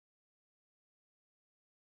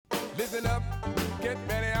Listen up, get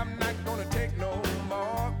ready, I'm not gonna take no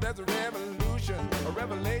more. There's a revolution, a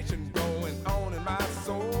revelation going on in my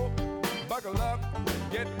soul. Buckle up,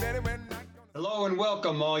 get ready, we're not gonna... Hello and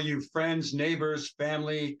welcome, all you friends, neighbors,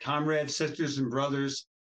 family, comrades, sisters, and brothers,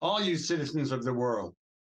 all you citizens of the world.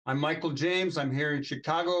 I'm Michael James. I'm here in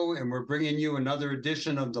Chicago, and we're bringing you another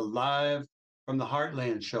edition of the Live from the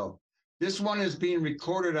Heartland show. This one is being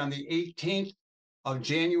recorded on the 18th of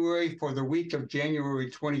January for the week of January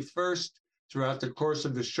 21st. Throughout the course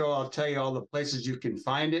of the show, I'll tell you all the places you can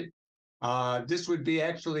find it. This would be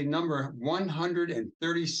actually number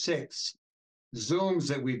 136 Zooms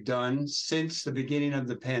that we've done since the beginning of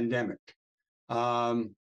the pandemic.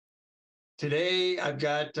 Today, I've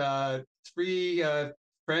got three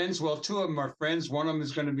friends. Well, two of them are friends. One of them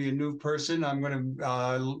is going to be a new person. I'm going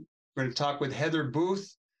to talk with Heather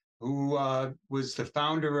Booth, who was the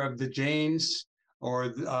founder of the Janes,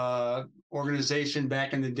 or organization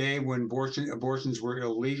back in the day when abortions were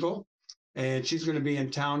illegal. And she's going to be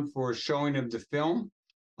in town for a showing of the film.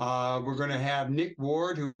 We're going to have Nick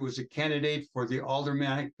Ward, who was a candidate for the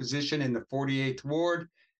aldermanic position in the 48th Ward.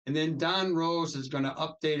 And then Don Rose is going to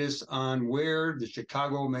update us on where the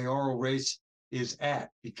Chicago mayoral race is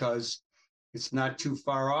at, because it's not too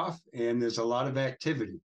far off and there's a lot of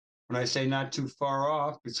activity. When I say not too far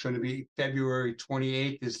off, it's going to be February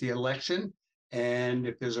 28th is the election. And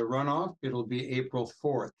if there's a runoff, it'll be April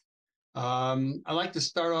 4th. I like to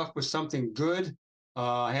start off with something good.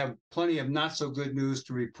 I have plenty of not so good news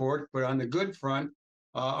to report, but on the good front,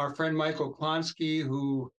 our friend Michael Klonsky,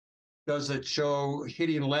 who does that show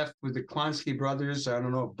Hitting Left with the Klonsky brothers. I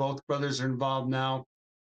don't know if both brothers are involved now,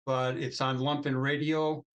 but it's on Lumpen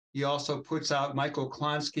Radio. He also puts out Michael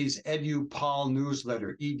Klonsky's EduPol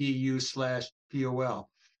newsletter, edu/POL.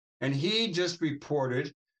 And he just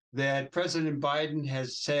reported that President Biden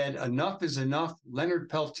has said enough is enough. Leonard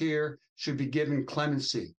Peltier should be given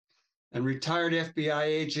clemency. And retired FBI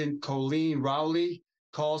agent Colleen Rowley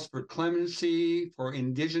calls for clemency for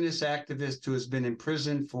indigenous activist who has been in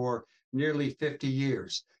prison for nearly 50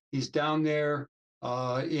 years. He's down there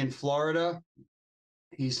in Florida.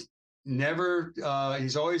 He's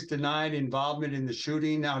always denied involvement in the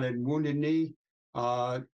shooting out at Wounded Knee.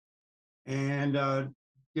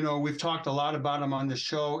 We've talked a lot about him on the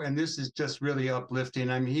show, and this is just really uplifting.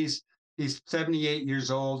 I mean, he's 78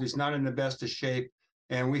 years old. He's not in the best of shape,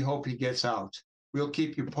 and we hope he gets out. We'll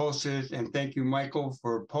keep you posted, and thank you, Michael,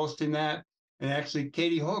 for posting that, and actually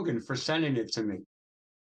Katie Hogan for sending it to me.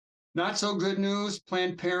 Not so good news,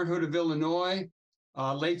 Planned Parenthood of Illinois,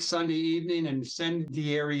 late Sunday evening, an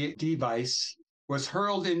incendiary device was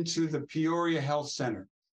hurled into the Peoria Health Center,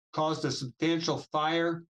 caused a substantial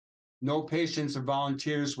fire. No patients or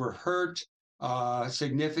volunteers were hurt,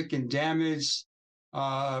 significant damage.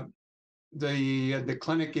 The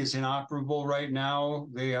clinic is inoperable right now.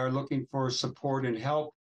 They are looking for support and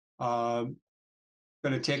help. Going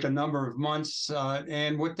to take a number of months.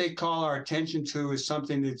 And what they call our attention to is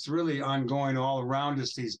something that's really ongoing all around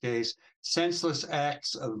us these days. Senseless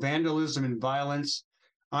acts of vandalism and violence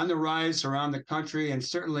on the rise around the country, and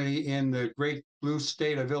certainly in the great blue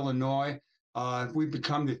state of Illinois. We've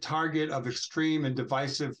become the target of extreme and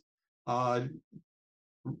divisive,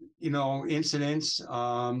 incidents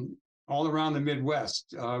all around the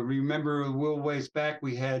Midwest. Remember a little ways back,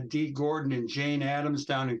 we had Dee Gordon and Jane Addams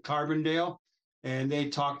down in Carbondale, and they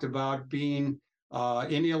talked about being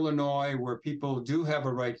in Illinois, where people do have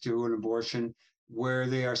a right to an abortion, where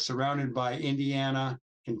they are surrounded by Indiana,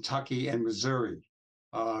 Kentucky, and Missouri,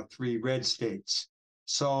 three red states.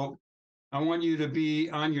 So I want you to be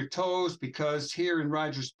on your toes, because here in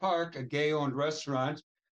Rogers Park, a gay-owned restaurant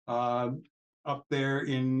up there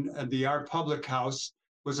in the Our Public House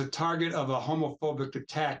was a target of a homophobic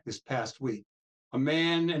attack this past week. A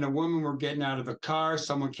man and a woman were getting out of a car.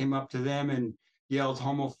 Someone came up to them and yelled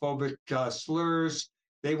homophobic slurs.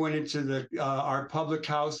 They went into the Our Public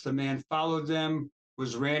House. The man followed them,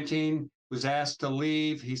 was ranting, was asked to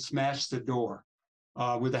leave. He smashed the door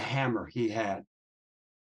with a hammer he had.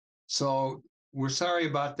 So we're sorry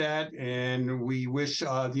about that, and we wish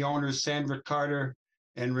the owners, Sandra Carter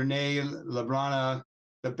and Renee Labrana,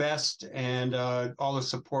 the best, and all the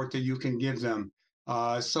support that you can give them.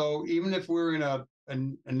 So even if we're in a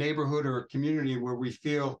neighborhood or a community where we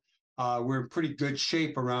feel we're in pretty good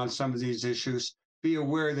shape around some of these issues, be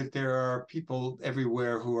aware that there are people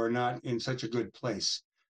everywhere who are not in such a good place.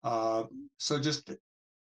 So just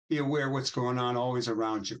be aware what's going on always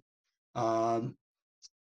around you.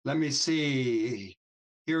 Let me see.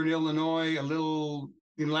 Here in Illinois,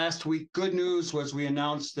 last week, good news was we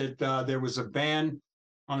announced that there was a ban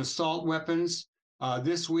on assault weapons.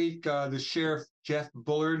 This week, the sheriff, Jeff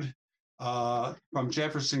Bullard, from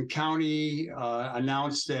Jefferson County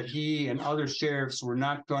announced that he and other sheriffs were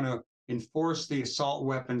not going to enforce the assault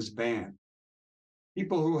weapons ban.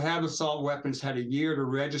 People who have assault weapons had a year to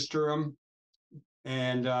register them,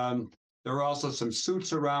 and there are also some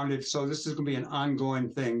suits around it. So this is going to be an ongoing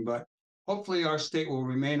thing, but hopefully our state will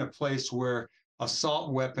remain a place where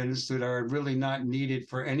assault weapons that are really not needed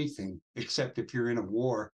for anything except if you're in a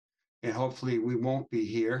war, and hopefully we won't be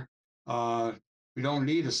here. We don't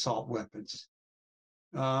need assault weapons.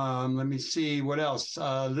 Let me see what else.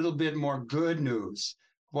 A little bit more good news.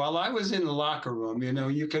 While I was in the locker room,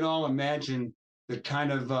 you can all imagine the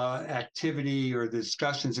kind of activity or the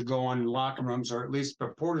discussions that go on in locker rooms, or at least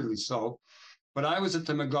purportedly so. But I was at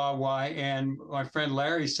the McGaw-Y, and my friend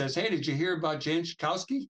Larry says, "Hey, did you hear about Jan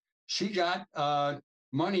Schakowsky? She got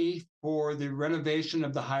money for the renovation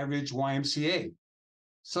of the High Ridge YMCA."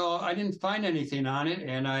 So I didn't find anything on it.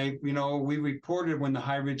 And we reported when the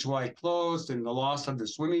High Ridge Y closed and the loss of the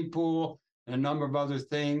swimming pool and a number of other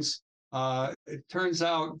things. It turns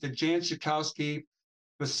out that Jan Schakowsky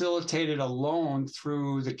facilitated a loan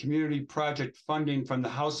through the community project funding from the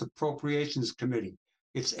House Appropriations Committee.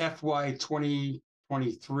 It's FY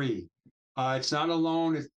 2023. It's not a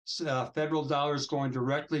loan. It's federal dollars going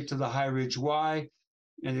directly to the High Ridge Y.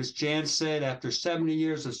 And as Jan said, after 70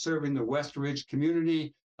 years of serving the West Ridge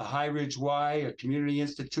community, the High Ridge Y, a community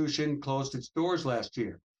institution, closed its doors last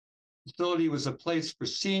year. The facility was a place for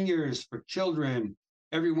seniors, for children,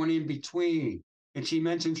 everyone in between. And she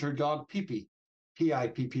mentions her dog, Pippi,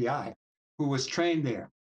 P-I-P-P-I, who was trained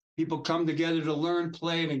there. People come together to learn,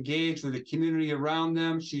 play, and engage with the community around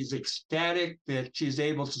them. She's ecstatic that she's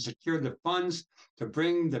able to secure the funds to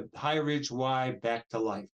bring the High Ridge Y back to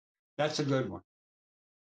life. That's a good one.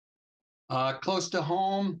 Close to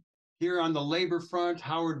home, here on the labor front,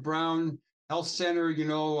 Howard Brown Health Center,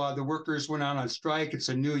 the workers went out on strike. It's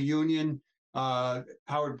a new union.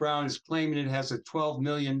 Howard Brown is claiming it has a $12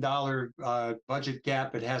 million budget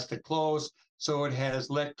gap it has to close. So it has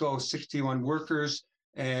let go 61 workers,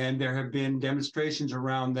 and there have been demonstrations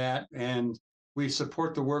around that. And we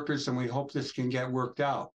support the workers, and we hope this can get worked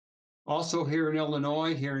out. Also here in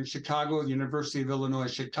Illinois, here in Chicago, the University of Illinois,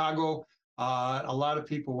 Chicago, a lot of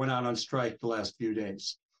people went out on strike the last few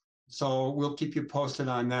days. So we'll keep you posted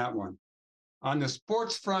on that one. On the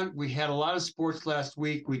sports front, we had a lot of sports last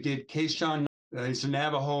week. We did Kayshawn, he's a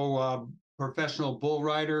Navajo professional bull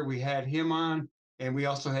rider. We had him on, and we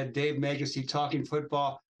also had Dave Megacy talking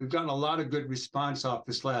football. We've gotten a lot of good response off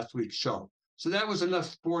this last week's show. So that was enough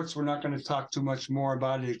sports. We're not going to talk too much more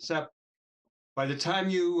about it, except by the time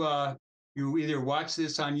you either watch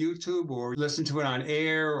this on YouTube or listen to it on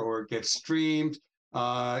air or get streamed,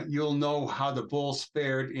 you'll know how the Bulls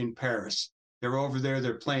fared in Paris. They're over there.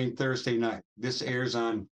 They're playing Thursday night. This airs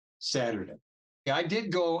on Saturday. I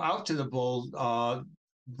did go out to the Bull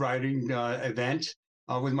riding event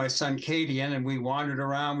with my son Cadian, and we wandered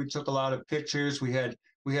around. We took a lot of pictures. We had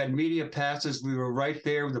media passes. We were right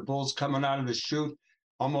there with the Bulls coming out of the chute,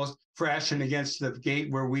 almost crashing against the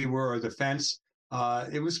gate where we were, or the fence.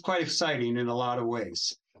 It was quite exciting in a lot of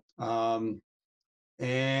ways. And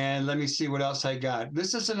let me see what else I got.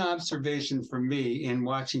 This is an observation for me in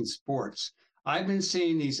watching sports. I've been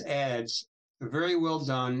seeing these ads, very well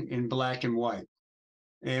done, in black and white.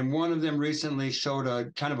 And one of them recently showed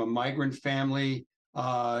a kind of a migrant family,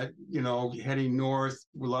 heading north,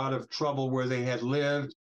 a lot of trouble where they had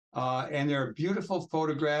lived. And they're beautiful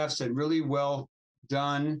photographs and really well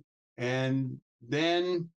done. And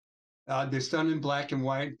then they're done in black and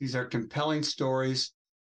white. These are compelling stories.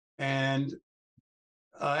 And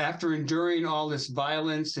after enduring all this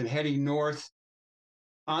violence and heading north,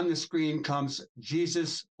 on the screen comes,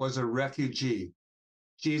 Jesus was a refugee.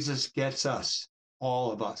 Jesus gets us,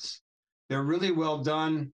 all of us. They're really well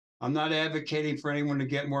done. I'm not advocating for anyone to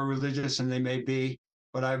get more religious than they may be,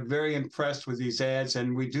 but I'm very impressed with these ads.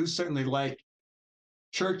 And we do certainly like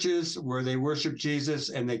churches where they worship Jesus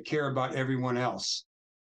and they care about everyone else.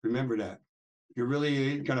 Remember that. If you're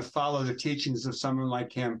really going to follow the teachings of someone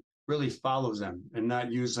like him, really follow them and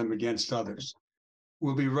not use them against others.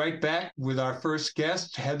 We'll be right back with our first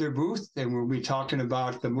guest, Heather Booth, and we'll be talking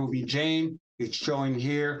about the movie Jane. It's showing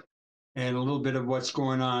here, and a little bit of what's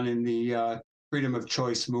going on in the freedom of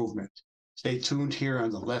choice movement. Stay tuned here on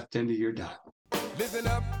the left end of your dial. Listen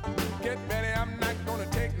up, get ready, I'm not gonna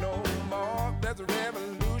take no more. There's a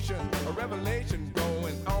revelation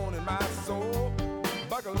going on in my soul.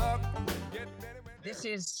 Buckle up, get ready. This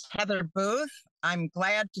is Heather Booth. I'm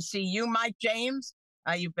glad to see you, Mike James.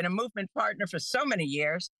 You've been a movement partner for so many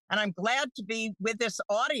years, and I'm glad to be with this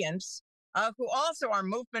audience who also are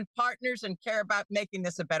movement partners and care about making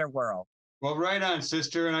this a better world. Well, right on,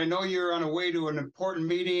 sister. And I know you're on a way to an important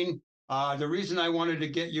meeting. The reason I wanted to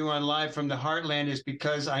get you on live from the Heartland is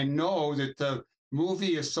because I know that the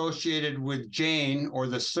movie associated with Jane, or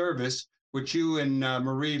The Service, which you and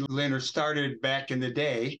Marie Linner started back in the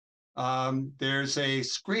day, there's a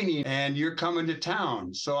screening and you're coming to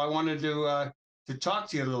town. So I wanted to talk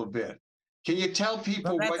to you a little bit. Can you tell Well,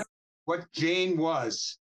 people that's what Jane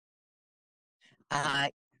was? uh,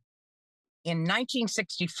 in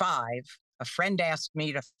 1965, a friend asked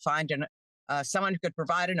me to find someone who could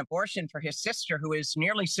provide an abortion for his sister who is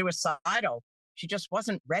nearly suicidal. She just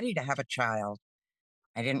wasn't ready to have a child.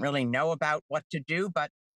 I didn't really know about what to do, but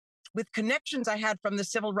with connections I had from the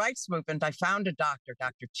civil rights movement, I found a doctor,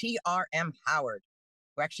 Dr. T.R.M. Howard,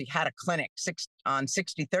 who actually had a clinic on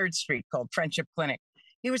 63rd Street called Friendship Clinic.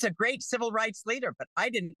 He was a great civil rights leader, but I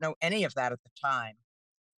didn't know any of that at the time.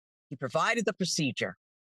 He provided the procedure.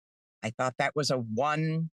 I thought that was a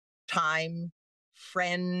one-time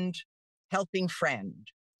friend helping friend.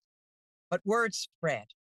 But word spread.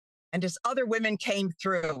 And as other women came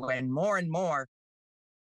through and more,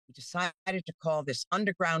 he decided to call this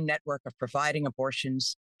underground network of providing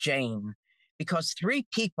abortions Jane, because three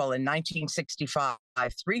people in 1965,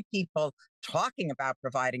 three people talking about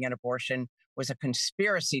providing an abortion was a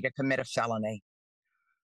conspiracy to commit a felony.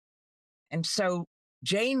 And so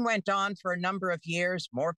Jane went on for a number of years.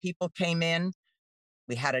 More people came in.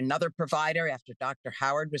 We had another provider after Dr.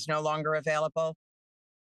 Howard was no longer available.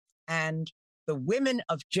 And the women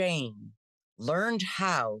of Jane learned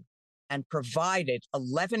how and provided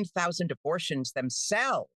 11,000 abortions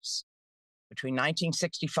themselves between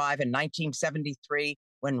 1965 and 1973,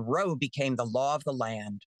 when Roe became the law of the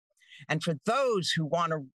land. And for those who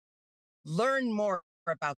want to learn more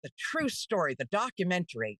about the true story, the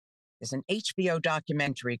documentary is an HBO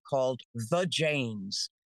documentary called The Janes.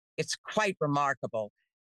 It's quite remarkable.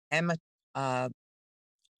 Emma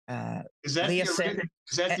Is that Leah said,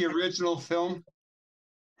 the original film?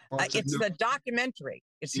 it's the documentary.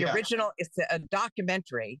 It's the original. It's a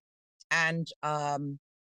documentary, and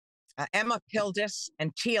Emma Pildis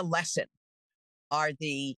and Tia Lesson are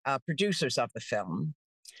the producers of the film.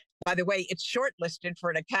 By the way, it's shortlisted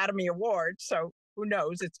for an Academy Award, so who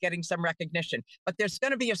knows? It's getting some recognition. But there's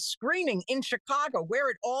going to be a screening in Chicago where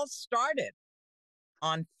it all started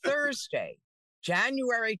on Thursday,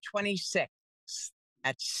 January 26th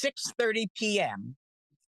at 6:30 p.m.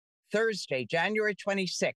 Thursday, January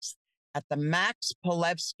 26th at the Max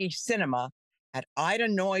Polevsky Cinema at Ida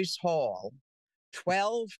Noyes Hall,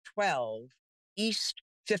 1212 East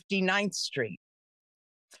 59th Street.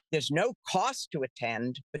 There's no cost to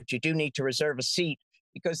attend, but you do need to reserve a seat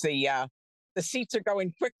because the seats are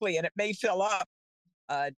going quickly and it may fill up.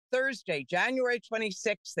 Thursday, January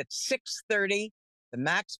 26th at 6:30, the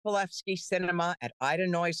Max Polevsky Cinema at Ida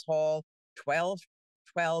Noyes Hall,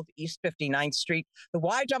 1212 East 59th Street. The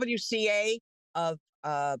YWCA of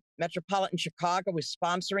Metropolitan Chicago is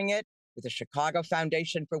sponsoring it with the Chicago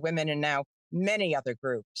Foundation for Women and now many other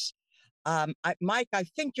groups. Mike, I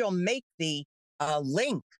think you'll make the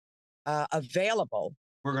link available.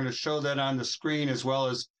 We're going to show that on the screen as well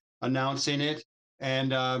as announcing it.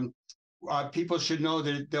 And people should know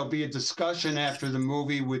that there'll be a discussion after the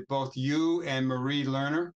movie with both you and Marie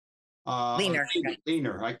Lerner. Leaner.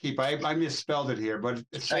 Leaner. I misspelled it here, but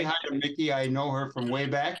say hi to Mickey. I know her from way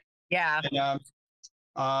back. Yeah.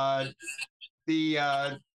 And,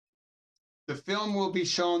 the film will be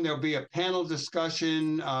shown. There'll be a panel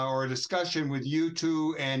discussion or a discussion with you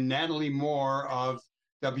two and Natalie Moore of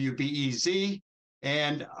WBEZ.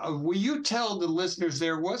 And will you tell the listeners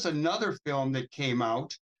there was another film that came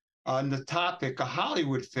out on the topic, a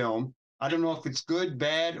Hollywood film. I don't know if it's good,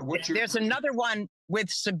 bad. There's another one with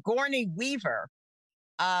Sigourney Weaver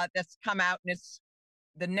that's come out, and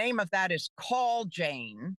the name of that is Call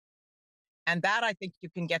Jane. And that I think you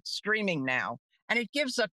can get streaming now. And it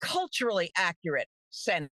gives a culturally accurate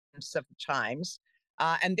sense of the times.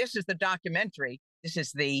 And this is the documentary. This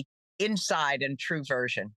is the inside and true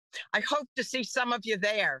version. I hope to see some of you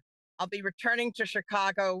there. I'll be returning to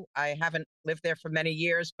Chicago. I haven't lived there for many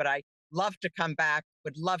years, but I love to come back.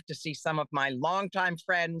 Would love to see some of my longtime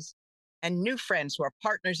friends and new friends who are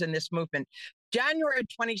partners in this movement. January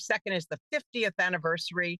 22nd is the 50th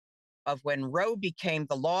anniversary of when Roe became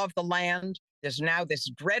the law of the land. There's now this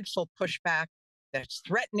dreadful pushback that's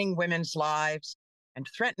threatening women's lives and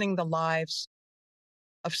threatening the lives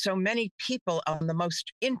of so many people on the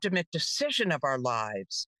most intimate decision of our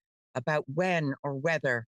lives about when or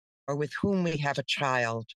whether or with whom we have a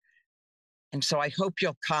child. And so I hope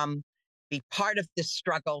you'll come, be part of this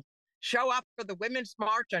struggle, show up for the Women's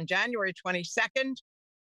March on January 22nd,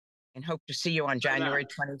 and hope to see you on January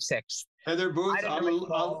 26th. Heather Booth, Illinois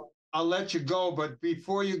Hall. I'll let you go, but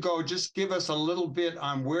before you go, just give us a little bit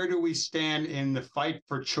on where do we stand in the fight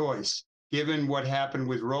for choice, given what happened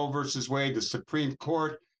with Roe versus Wade, the Supreme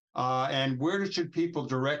Court, and where should people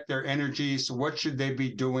direct their energies? What should they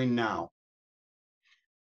be doing now?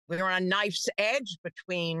 We're on a knife's edge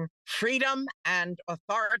between freedom and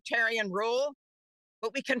authoritarian rule,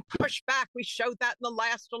 but we can push back. We showed that in the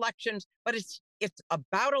last elections, but it's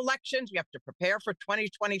about elections. We have to prepare for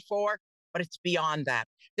 2024, but it's beyond that.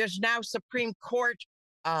 There's now Supreme Court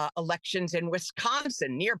elections in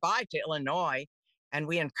Wisconsin, nearby to Illinois, and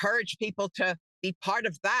we encourage people to be part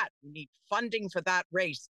of that. We need funding for that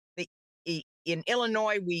race. In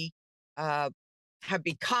Illinois, we have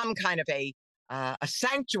become kind of a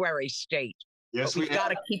sanctuary state. Yes, we've got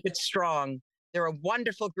to keep it strong. There are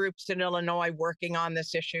wonderful groups in Illinois working on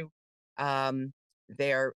this issue.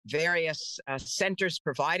 There are various centers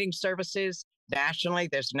providing services nationally.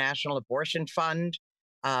 There's National Abortion Fund.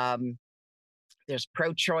 There's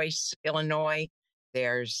Pro-Choice Illinois.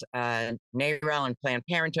 There's NARAL and Planned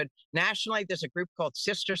Parenthood. Nationally, there's a group called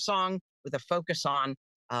Sister Song with a focus on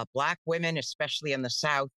Black women, especially in the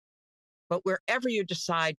South. But wherever you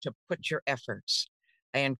decide to put your efforts,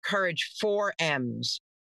 I encourage 4 M's,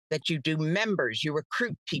 that you do members, you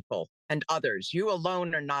recruit people and others. You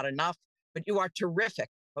alone are not enough, but you are terrific,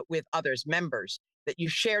 but with others, members, that you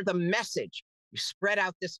share the message. You spread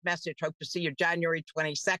out this message. Hope to see you January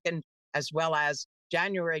 22nd, as well as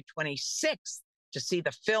January 26th to see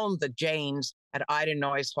the film, The Janes, at Ida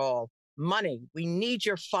Noyes Hall. Money, we need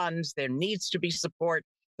your funds. There needs to be support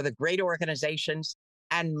for the great organizations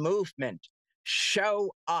and movement.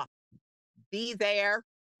 Show up. Be there,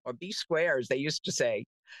 or be square, as they used to say.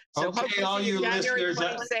 So okay, all you January listeners,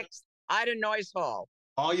 26th, Ida Noyes Hall.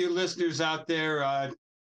 All you listeners out there,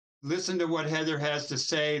 listen to what Heather has to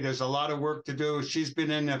say. There's a lot of work to do. She's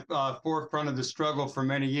been in the forefront of the struggle for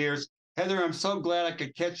many years. Heather, I'm so glad I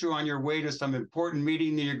could catch you on your way to some important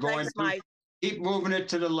meeting that you're going to. Mike. Keep moving it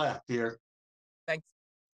to the left here. Thanks.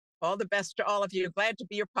 All the best to all of you. Glad to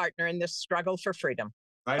be your partner in this struggle for freedom.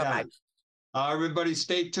 Right Bye-bye. on. Everybody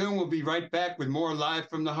stay tuned. We'll be right back with more Live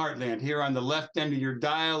from the Heartland here on the left end of your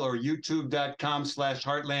dial, or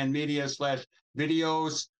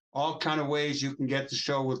youtube.com/heartlandmedia/videos. All kind of ways you can get the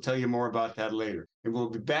show. We'll tell you more about that later. And we'll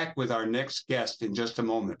be back with our next guest in just a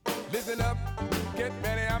moment. Listen up, get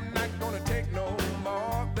ready, I'm not gonna take no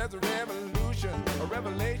more. There's a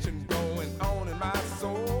revelation going on in my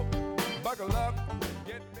soul. Buckle up,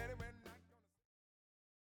 get ready, we're not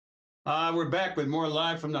gonna... We're back with more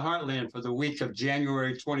Live from the Heartland for the week of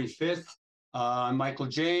January 25th. I'm Michael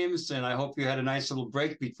James, and I hope you had a nice little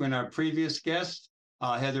break between our previous guest,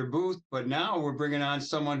 Heather Booth. But now we're bringing on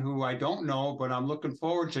someone who I don't know, but I'm looking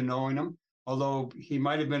forward to knowing him, although he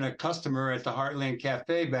might have been a customer at the Heartland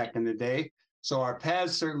Cafe back in the day. So our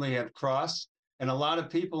paths certainly have crossed. And a lot of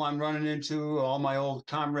people I'm running into, all my old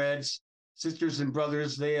comrades, sisters and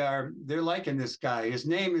brothers, they're liking this guy. His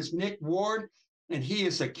name is Nick Ward, and he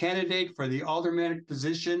is a candidate for the aldermanic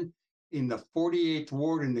position in the 48th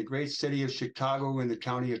Ward in the great city of Chicago in the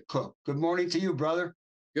county of Cook. Good morning to you, brother.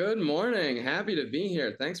 Good morning. Happy to be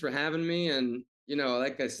here. Thanks for having me. And,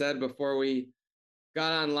 like I said before we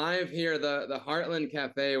got on live here, the Heartland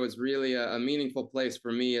Cafe was really a meaningful place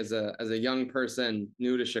for me as a young person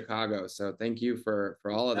new to Chicago. So thank you for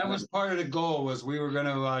all of that. That was part of the goal, was we were going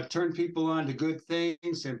to turn people on to good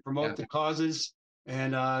things and promote the causes.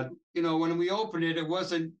 And, when we opened it, it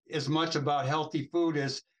wasn't as much about healthy food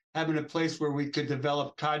as having a place where we could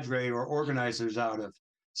develop cadre or organizers out of.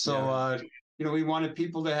 So, we wanted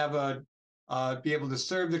people to have be able to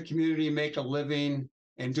serve the community, make a living,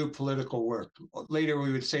 and do political work. Later,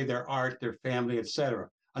 we would say their art, their family, etc.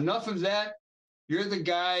 Enough of that. You're the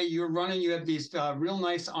guy, you're running, you have these real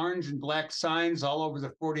nice orange and black signs all over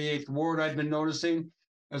the 48th Ward, I've been noticing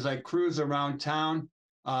as I cruise around town.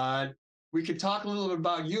 We could talk a little bit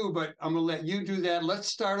about you, but I'm going to let you do that. Let's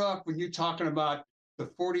start off with you talking about the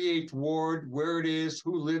 48th Ward, where it is,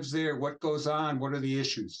 who lives there, what goes on, what are the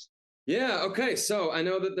issues? Yeah. Okay. So I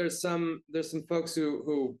know that there's some folks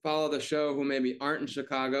who follow the show who maybe aren't in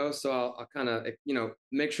Chicago. So I'll kind of,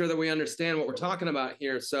 make sure that we understand what we're talking about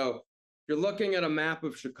here. So if you're looking at a map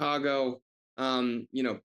of Chicago,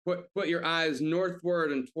 put your eyes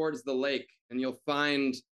northward and towards the lake, and you'll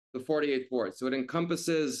find the 48th Ward. So it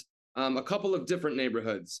encompasses a couple of different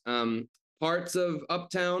neighborhoods, parts of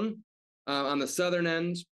Uptown on the southern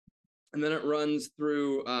end, and then it runs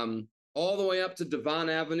through all the way up to Devon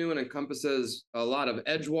Avenue and encompasses a lot of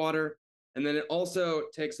Edgewater. And then it also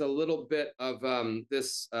takes a little bit of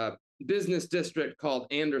this business district called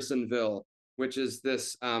Andersonville, which is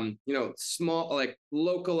this, small, like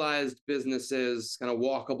localized businesses, kind of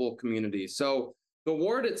walkable community. So the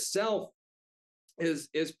ward itself is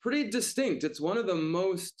pretty distinct. It's one of the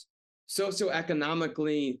most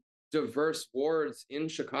socioeconomically diverse wards in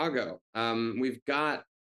Chicago. We've got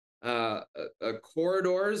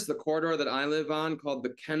corridors, the corridor that I live on called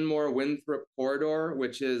the Kenmore-Winthrop corridor,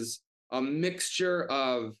 which is a mixture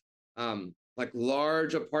of like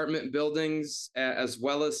large apartment buildings as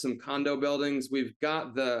well as some condo buildings. We've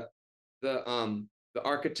got the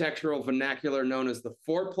architectural vernacular known as the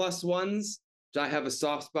 4+1s, which I have a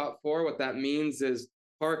soft spot for. What that means is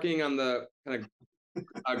parking on the kind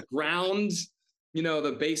of ground,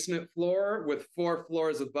 the basement floor with 4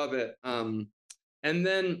 floors above it. And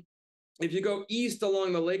then if you go east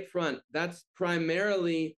along the lakefront, that's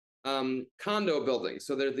primarily condo buildings.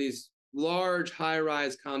 So there are these large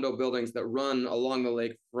high-rise condo buildings that run along the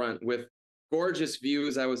lakefront with gorgeous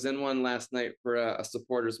views. I was in one last night for a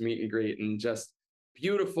supporters meet and greet, and just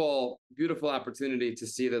beautiful, beautiful opportunity to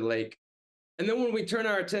see the lake. And then when we turn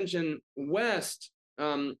our attention west,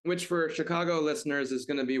 which for Chicago listeners is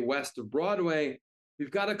going to be west of Broadway,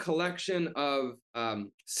 we've got a collection of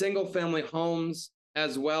single-family homes,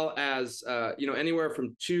 as well as anywhere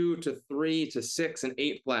from 2 to 3 to 6 and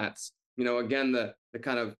 8 flats. Again, the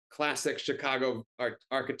kind of classic Chicago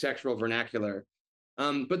architectural vernacular.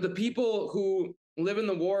 But the people who live in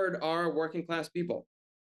the ward are working class people.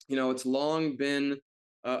 It's long been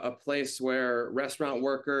a place where restaurant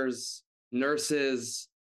workers, nurses,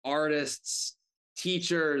 artists,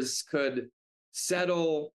 teachers could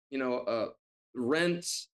settle, rent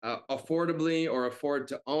affordably or afford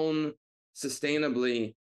to own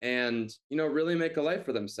sustainably, and really make a life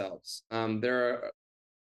for themselves.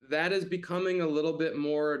 That is becoming a little bit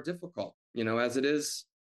more difficult, as it is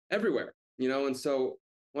everywhere. And so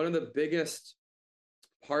one of the biggest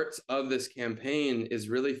parts of this campaign is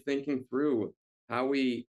really thinking through how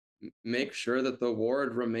we make sure that the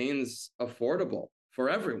ward remains affordable for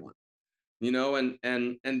everyone. And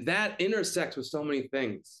that intersects with so many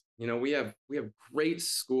things. We have great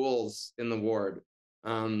schools in the ward,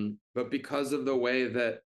 but because of the way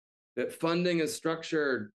that funding is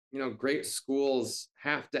structured, great schools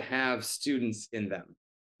have to have students in them.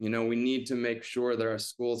 We need to make sure that our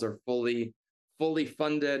schools are fully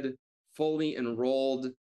funded, fully enrolled,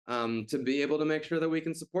 to be able to make sure that we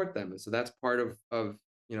can support them. And so that's part of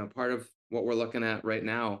what we're looking at right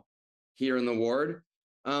now here in the ward.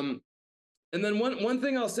 And then one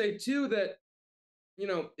thing I'll say too, that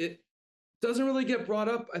it doesn't really get brought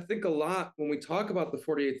up, I think, a lot when we talk about the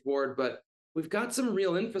 48th ward, but we've got some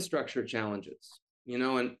real infrastructure challenges.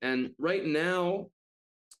 And right now,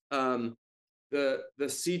 the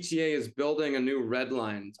CTA is building a new red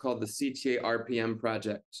line. It's called the CTA RPM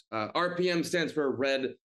project. RPM stands for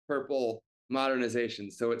Red Purple Modernization.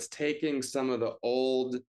 So it's taking some of the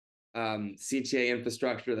old CTA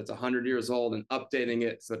infrastructure that's 100 years old and updating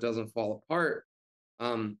it so it doesn't fall apart,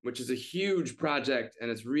 which is a huge project, and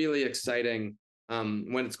it's really exciting.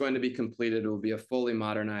 When it's going to be completed, it will be a fully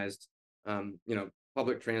modernized,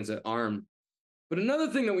 public transit arm. But another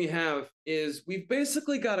thing that we have is we've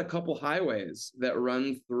basically got a couple highways that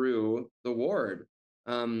run through the ward.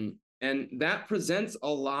 And that presents a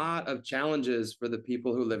lot of challenges for the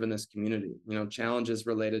people who live in this community. Challenges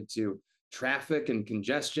related to traffic and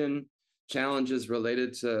congestion, challenges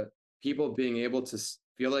related to people being able to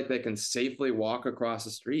feel like they can safely walk across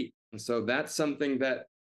the street. And so that's something that,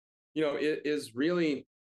 it is really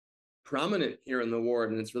prominent here in the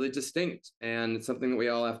ward, and it's really distinct, and it's something that we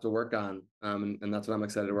all have to work on. And that's what I'm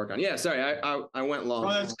excited to work on. Yeah, sorry, I went long. Oh,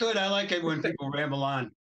 that's good. I like it when people ramble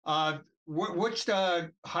on. Which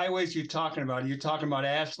highways are you talking about? Are you talking about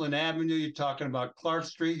Ashland Avenue? You're talking about Clark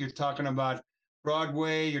Street? You're talking about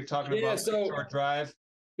Broadway? You're talking about Lakeshore Drive?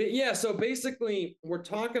 Yeah, so basically we're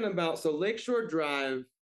talking about, Lakeshore Drive,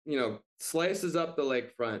 slices up the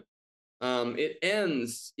lakefront. It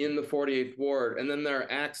ends in the 48th ward, and then there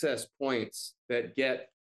are access points that get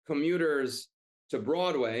commuters to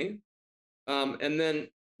Broadway. And then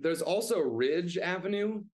there's also Ridge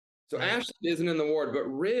Avenue. So right. Ashland isn't in the ward, but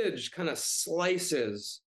Ridge kind of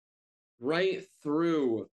slices right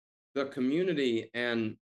through the community.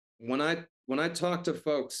 And when I talk to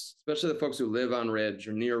folks, especially the folks who live on Ridge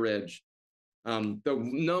or near Ridge, the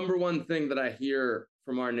number one thing that I hear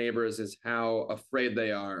from our neighbors is how afraid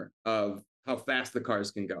they are of how fast the cars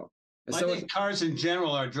can go. And I think cars in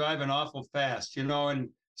general are driving awful fast, and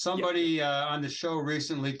somebody on the show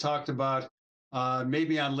recently talked about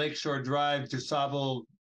maybe on Lakeshore Drive to Sable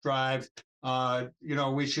Drive,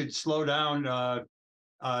 we should slow down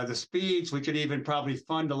the speeds. We could even probably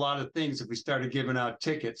fund a lot of things if we started giving out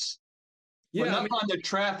tickets. Yeah, enough on the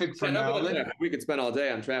traffic for now. We could spend all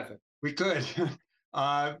day on traffic. We could.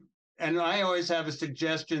 And I always have a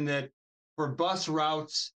suggestion that for bus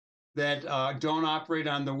routes that don't operate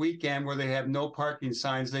on the weekend where they have no parking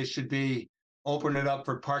signs, they should be open it up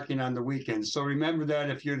for parking on the weekends. So remember that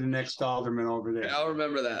if you're the next alderman over there. I'll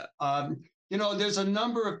remember that. You know, there's a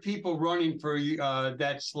number of people running for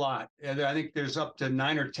that slot. I think there's up to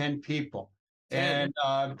 9 or 10 people. And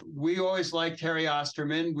we always liked Harry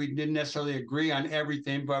Osterman. We didn't necessarily agree on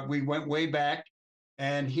everything, but we went way back.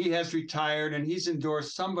 And he has retired and he's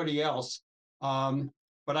endorsed somebody else.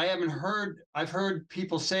 But I haven't heard, I've heard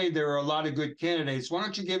people say there are a lot of good candidates. Why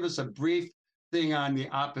don't you give us a brief thing on the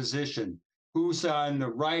opposition? Who's on the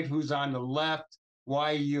right? Who's on the left?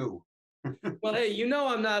 Why you? Well, hey, you know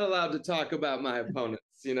I'm not allowed to talk about my opponents,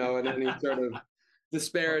 you know, in any sort of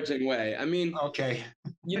disparaging way. I mean, okay,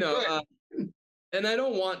 you know, and I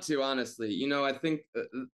don't want to, honestly. You know, I think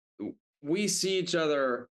we see each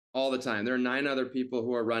other all the time. There are 9 other people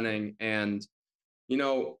who are running, and, you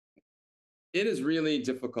know, it is really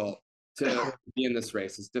difficult to be in this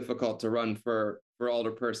race. It's difficult to run for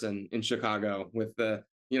alderperson in Chicago with the,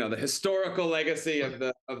 you know, the historical legacy of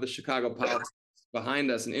the Chicago politics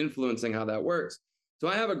behind us and influencing how that works. So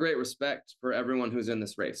I have a great respect for everyone who's in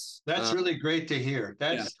this race. That's really great to hear.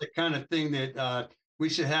 That's the kind of thing that we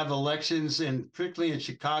should have elections, and particularly in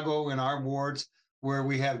Chicago in our wards, where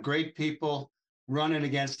we have great people running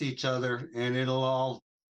against each other, and it'll all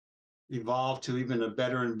evolve to even a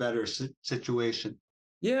better and better situation.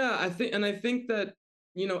 Yeah, I think that,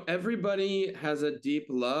 you know, everybody has a deep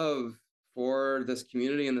love for this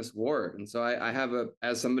community and this ward. And so I have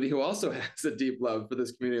as somebody who also has a deep love for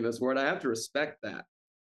this community and this ward, I have to respect that.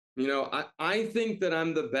 You know, I think that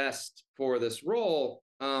I'm the best for this role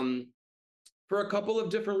for a couple of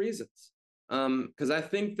different reasons. Because I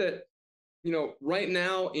think that, you know, right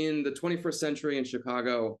now in the 21st century in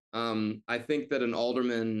Chicago, I think that an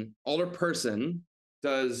alderperson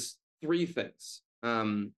does 3 things.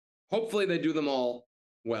 Hopefully they do them all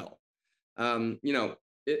well. You know,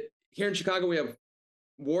 here in Chicago, we have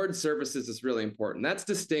ward services is really important. That's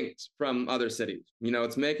distinct from other cities. You know,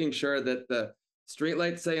 it's making sure that the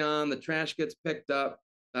streetlights stay on, the trash gets picked up,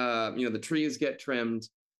 you know, the trees get trimmed,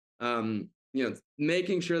 you know,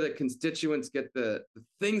 making sure that constituents get the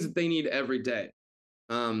things that they need every day.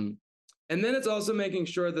 And then it's also making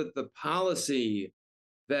sure that the policy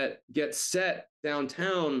that gets set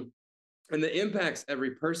downtown and that impacts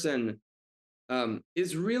every person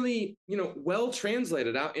is really, you know, well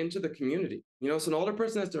translated out into the community. You know, so an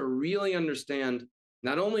alderperson has to really understand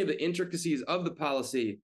not only the intricacies of the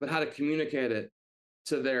policy, but how to communicate it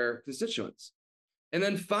to their constituents. And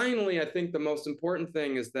then finally, I think the most important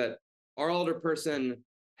thing is that our alderperson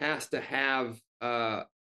has to have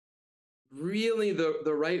really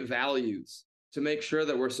the right values to make sure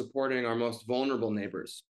that we're supporting our most vulnerable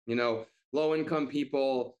neighbors. You know, low-income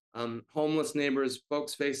people, homeless neighbors,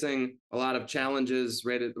 folks facing a lot of challenges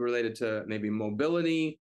related to maybe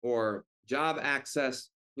mobility or job access.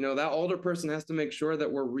 You know, that alderperson has to make sure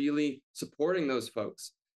that we're really supporting those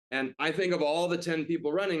folks. And I think of all the 10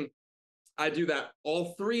 people running, I do that.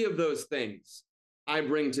 All 3 of those things I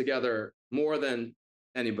bring together more than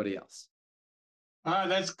anybody else.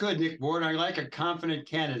 That's good, Nick Ward. I like a confident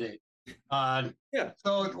candidate. Yeah.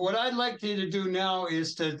 So what I'd like you to do now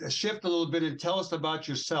is to shift a little bit and tell us about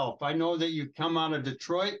yourself. I know that you come out of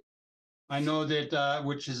Detroit. I know that,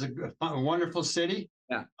 which is a wonderful city.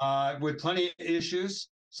 Yeah. With plenty of issues,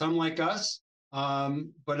 some like us,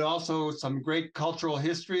 but also some great cultural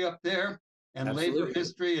history up there and Absolutely. labor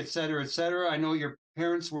history, et cetera, et cetera. I know your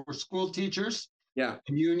parents were school teachers. Yeah.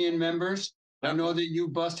 And union members. Yep. I know that you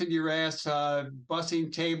busted your ass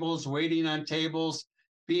bussing tables, waiting on tables,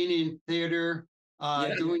 being in theater,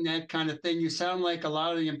 doing that kind of thing. You sound like a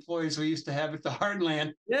lot of the employees we used to have at the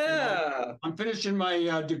Heartland. Yeah. I'm finishing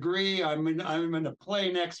my degree. I'm in a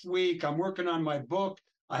play next week. I'm working on my book.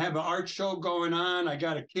 I have an art show going on. I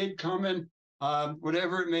got a kid coming,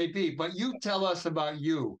 whatever it may be. But you tell us about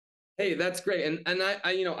you. Hey, that's great. And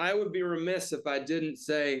I you know, I would be remiss if I didn't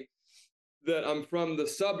say that I'm from the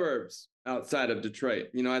suburbs outside of Detroit.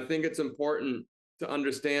 You know, I think it's important to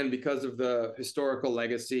understand because of the historical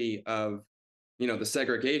legacy of, you know, the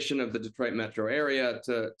segregation of the Detroit metro area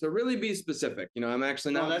to really be specific. You know, I'm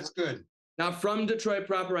actually not. Oh, that's good. Not from Detroit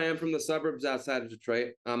proper. I am from the suburbs outside of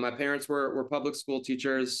Detroit. My parents were public school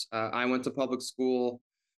teachers. I went to public school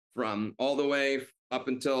from all the way up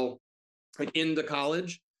until like into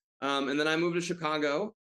college. And then I moved to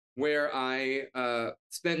Chicago where I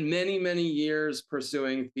spent many, many years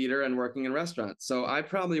pursuing theater and working in restaurants. So I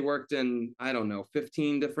probably worked in, I don't know,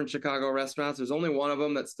 15 different Chicago restaurants. There's only one of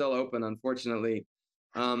them that's still open, unfortunately.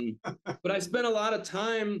 But I spent a lot of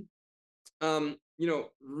time,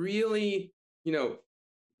 really,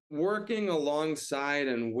 working alongside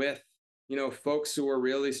and with, folks who were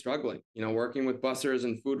really struggling, working with bussers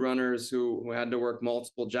and food runners who had to work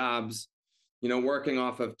multiple jobs, working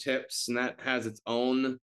off of tips, and that has its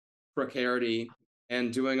own precarity,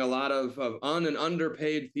 and doing a lot of un and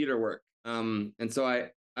underpaid theater work. And so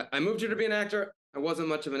I moved here to be an actor. I wasn't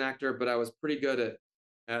much of an actor, but I was pretty good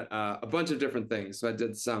at a bunch of different things. So I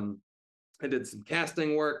did some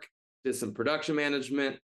casting work, did some production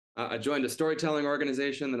management. I joined a storytelling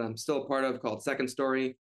organization that I'm still a part of called Second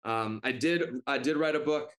Story. I did write a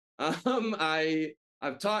book.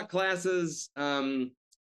 I've taught classes, and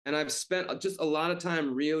I've spent just a lot of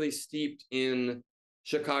time really steeped in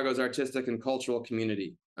Chicago's artistic and cultural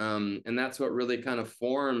community. And that's what really kind of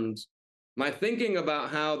formed my thinking about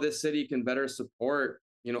how this city can better support,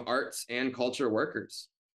 arts and culture workers,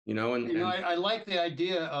 I like the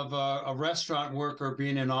idea of a restaurant worker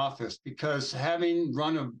being in office, because having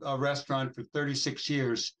run a restaurant for 36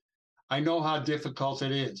 years, I know how difficult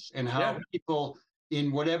it is, and how people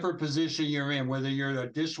in whatever position you're in, whether you're the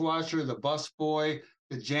dishwasher, the busboy,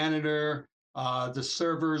 the janitor, the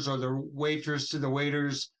servers or the waitress to the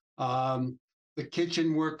waiters, the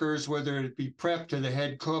kitchen workers, whether it be prep to the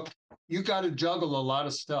head cook, you got to juggle a lot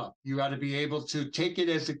of stuff. You got to be able to take it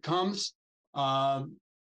as it comes,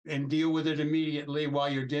 and deal with it immediately while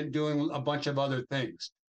you're doing a bunch of other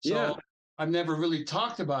things. So I've never really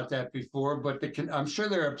talked about that before, but I'm sure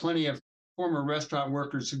there are plenty of former restaurant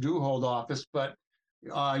workers who do hold office, but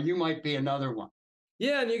you might be another one.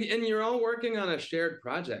 Yeah, and you're all working on a shared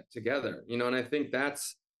project together, and I think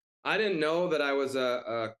I didn't know that I was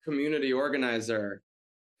a community organizer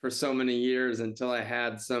for so many years until I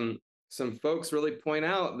had some folks really point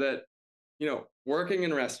out that, working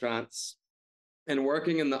in restaurants and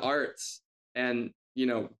working in the arts and,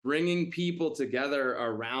 bringing people together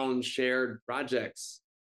around shared projects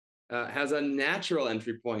has a natural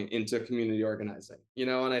entry point into community organizing,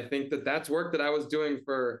 and I think that's work that I was doing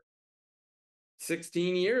for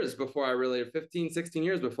 16 years before 16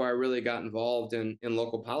 years before I really got involved in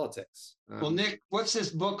local politics. Well, Nick, what's this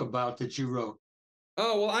book about that you wrote?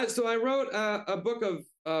 Oh, well, I wrote a book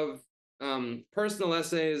of personal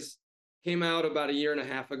essays, came out about a year and a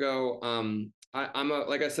half ago.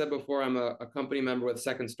 Like I said before, I'm a company member with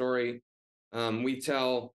Second Story. We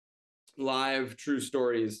tell live true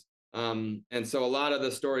stories. And so a lot of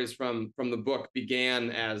the stories from the book began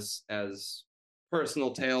as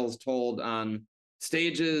personal tales told on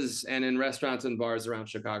stages and in restaurants and bars around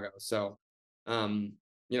Chicago. So,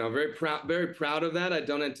 very proud of that. I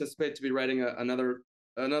don't anticipate to be writing another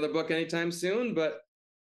book anytime soon, but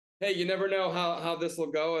hey, you never know how this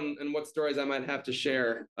will go and what stories I might have to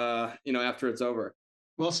share, after it's over.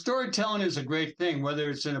 Well, storytelling is a great thing,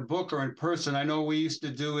 whether it's in a book or in person. I know we used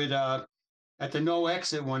to do it at the No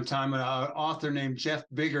Exit one time. An author named Jeff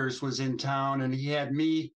Biggers was in town, and he had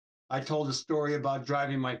me. I told a story about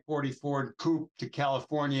driving my 40 Ford Coupe to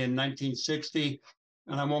California in 1960,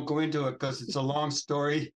 and I won't go into it because it's a long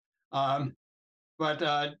story.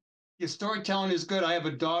 But your storytelling is good. I have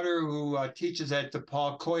a daughter who teaches at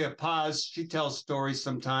DePaul, Koya Paz. She tells stories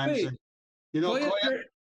sometimes. Wait, and, Koya?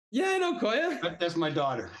 Yeah, I know Koya. That's my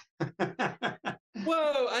daughter.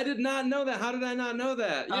 Whoa, I did not know that. How did I not know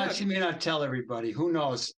that? Yeah. She may not tell everybody. Who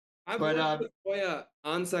knows? I've worked with Koya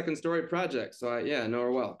on Second Story projects, so I know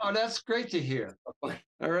her well. Oh, that's great to hear. All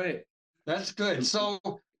right. That's good. So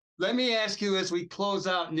let me ask you, as we close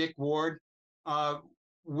out, Nick Ward,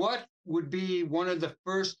 what would be one of the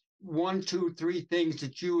first 1, 2, 3 things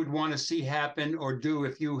that you would want to see happen or do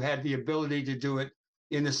if you had the ability to do it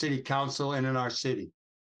in the city council and in our city?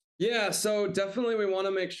 Yeah, so definitely we want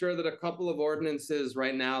to make sure that a couple of ordinances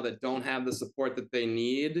right now that don't have the support that they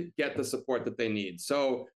need get the support that they need.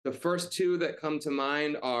 So the first 2 that come to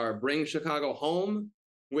mind are Bring Chicago Home,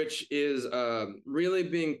 which is really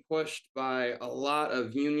being pushed by a lot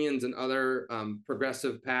of unions and other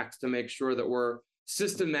progressive PACs to make sure that we're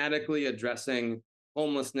systematically addressing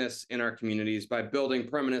homelessness in our communities by building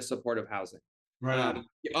permanent supportive housing. Right.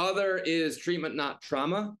 The other is Treatment Not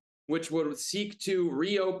Trauma, which would seek to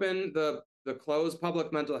reopen the closed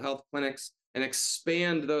public mental health clinics and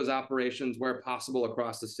expand those operations where possible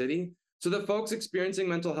across the city, so that folks experiencing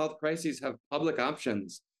mental health crises have public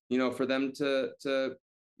options, for them to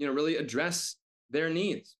really address their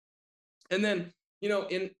needs. And then,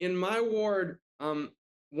 in my ward,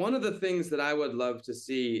 one of the things that I would love to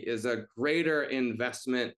see is a greater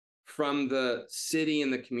investment from the city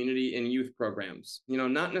and the community in youth programs.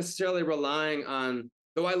 Not necessarily relying on,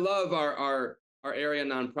 though I love our area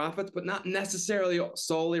nonprofits, but not necessarily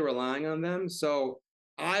solely relying on them. So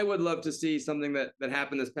I would love to see something that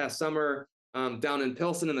happened this past summer down in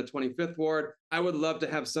Pilsen in the 25th Ward. I would love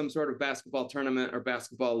to have some sort of basketball tournament or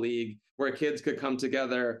basketball league where kids could come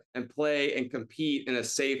together and play and compete in a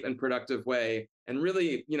safe and productive way, and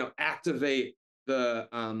really, activate the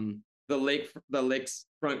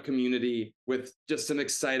lakefront community with just some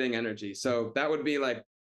exciting energy. So that would be like,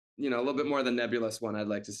 a little bit more of the nebulous one I'd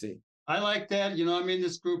like to see. I like that. I'm in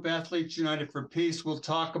this group, Athletes United for Peace. We'll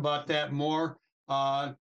talk about that more.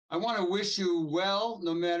 I want to wish you well,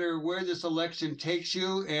 no matter where this election takes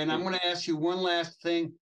you. And I'm going to ask you one last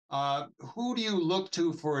thing. Who do you look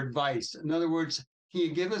to for advice? In other words, can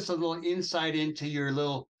you give us a little insight into your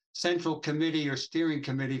little central committee or steering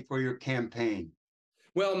committee for your campaign?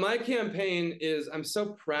 Well, my campaign is, I'm so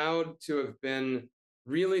proud to have been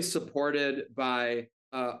really supported by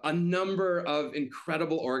a number of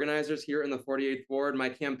incredible organizers here in the 48th Ward. My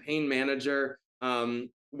campaign manager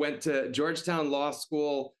went to Georgetown Law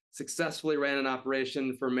School, successfully ran an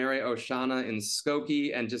operation for Mary Oshana in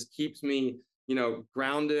Skokie, and just keeps me,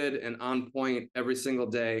 grounded and on point every single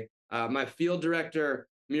day. My field director,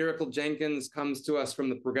 Miracle Jenkins, comes to us from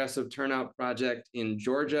the Progressive Turnout Project in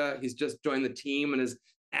Georgia. He's just joined the team and is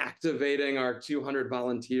activating our 200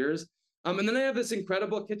 volunteers. And then I have this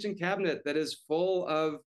incredible kitchen cabinet that is full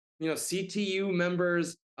of, CTU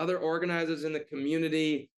members, other organizers in the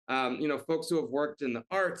community, folks who have worked in the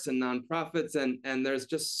arts and nonprofits, and there's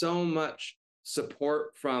just so much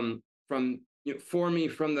support for me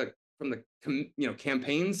from the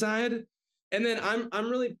campaign side. And then I'm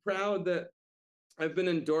really proud that I've been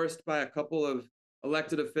endorsed by a couple of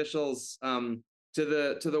elected officials to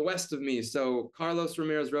the west of me. So Carlos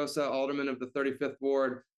Ramirez Rosa, alderman of the 35th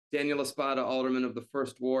Ward, Daniel Espada, alderman of the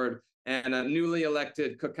 1st Ward, and a newly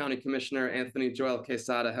elected Cook County Commissioner, Anthony Joel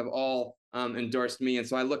Quesada, have all endorsed me. And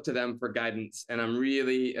so I look to them for guidance, and I'm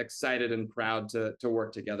really excited and proud to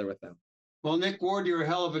work together with them. Well, Nick Ward, you're a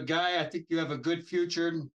hell of a guy. I think you have a good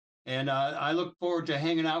future, and I look forward to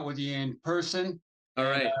hanging out with you in person. All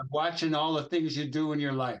right. And, watching all the things you do in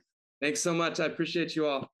your life. Thanks so much. I appreciate you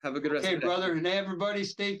all. Have a good rest of the day. Okay, brother. And everybody,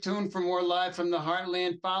 stay tuned for more Live from the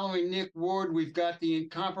Heartland. Following Nick Ward, we've got the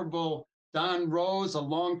incomparable Don Rose, a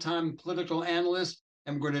longtime political analyst,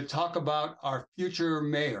 and we're going to talk about our future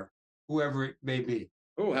mayor, whoever it may be.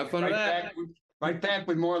 Oh, have fun with that. Right back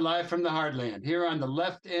with more Live from the Heartland, here on the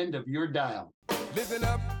left end of your dial. Listen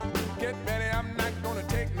up, get ready, I'm not gonna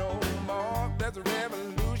take no more. There's a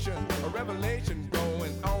revolution, a revelation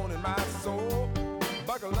going on in my soul.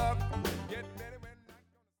 Buckle up, get ready, we're not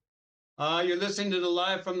gonna... You're listening to the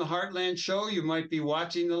Live from the Heartland show. You might be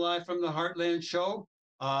watching the Live from the Heartland show.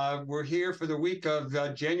 We're here for the week of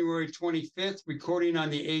January 25th, recording on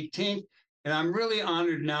the 18th. And I'm really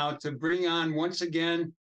honored now to bring on once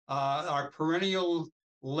again our perennial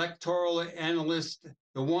electoral analyst,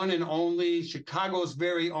 the one and only Chicago's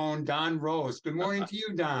very own Don Rose. Good morning to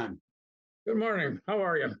you, Don. Good morning. How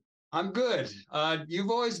are you? I'm good.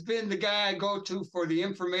 You've always been the guy I go to for the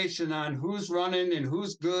information on who's running and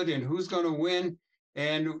who's good and who's going to win.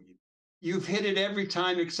 And you've hit it every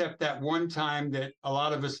time except that one time that a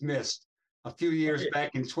lot of us missed a few years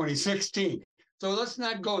back in 2016. So let's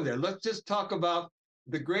not go there. Let's just talk about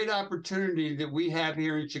the great opportunity that we have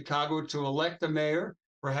here in Chicago to elect a mayor,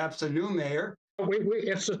 perhaps a new mayor.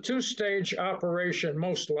 It's a two-stage operation,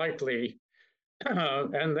 most likely,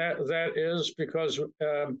 and that is because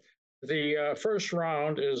the first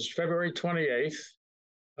round is February 28th,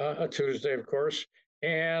 a Tuesday, of course,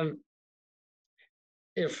 and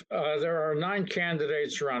if there are 9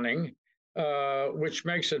 candidates running, which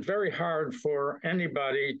makes it very hard for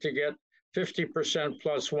anybody to get 50%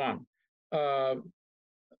 plus one.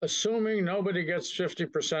 Assuming nobody gets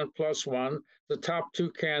 50% plus one, the top 2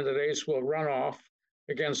 candidates will run off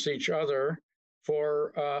against each other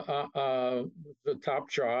for the top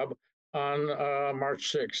job on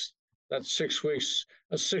March 6th. That's 6 weeks,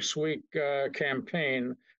 a 6-week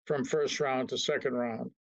campaign from first round to second round.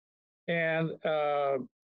 And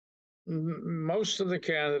most of the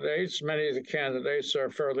candidates, many of the candidates are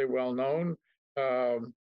fairly well known.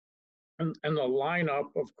 And the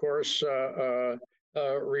lineup, of course,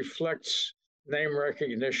 reflects name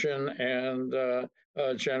recognition and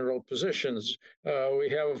general positions. We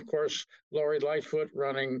have, of course, Lori Lightfoot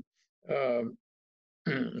running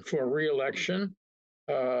for re-election.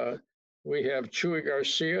 We have Chuy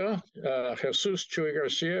Garcia, Jesus Chuy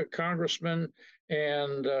Garcia, congressman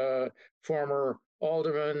and former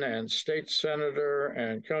alderman and state senator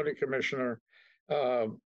and county commissioner.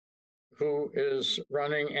 who is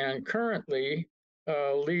running and currently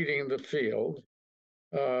leading the field.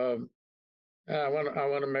 I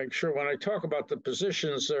want to make sure when I talk about the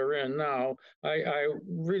positions they're in now, I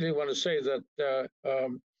really want to say that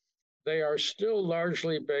they are still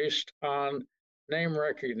largely based on name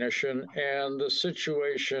recognition, and the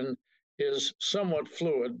situation is somewhat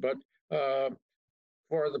fluid. But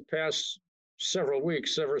for the past several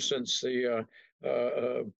weeks, ever since the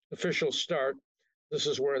official start, this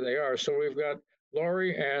is where they are. So we've got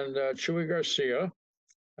Lori and Chuy Garcia.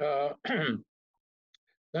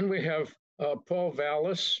 Then we have Paul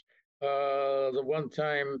Vallis, the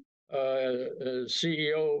one-time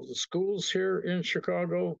CEO of the schools here in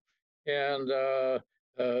Chicago, and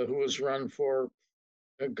who was run for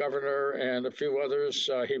governor and a few others.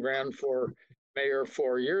 He ran for mayor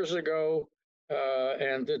 4 years ago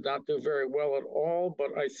and did not do very well at all,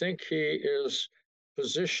 but I think he is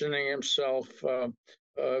positioning himself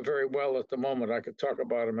very well at the moment. I could talk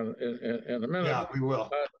about him in a minute. Yeah, we will.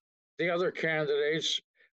 The other candidates,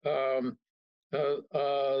 the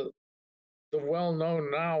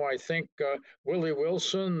well-known now, I think, Willie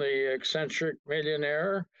Wilson, the eccentric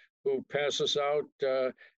millionaire who passes out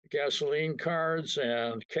gasoline cards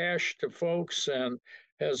and cash to folks and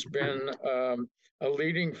has been a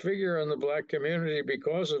leading figure in the Black community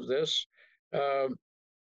because of this.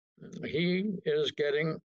 He is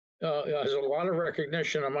getting, has a lot of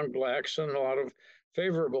recognition among Blacks and a lot of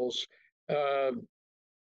favorables.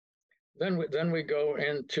 Then we go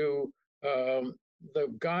into the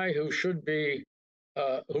guy who should be,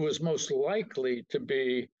 who is most likely to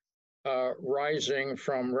be rising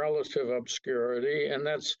from relative obscurity, and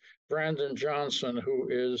that's Brandon Johnson, who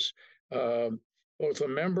is both a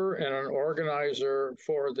member and an organizer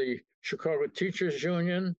for the Chicago Teachers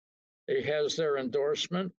Union. He has their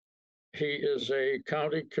endorsement. He is a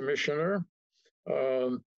county commissioner,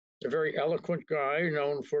 a very eloquent guy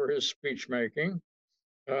known for his speech making.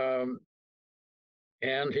 And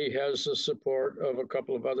he has the support of a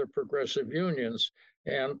couple of other progressive unions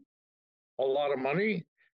and a lot of money.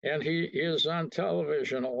 And he is on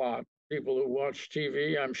television a lot. People who watch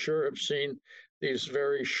TV, I'm sure, have seen these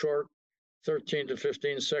very short 13 to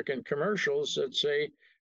 15-second commercials that say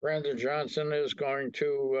Brandon Johnson is going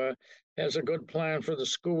to, has a good plan for the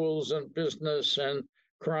schools and business and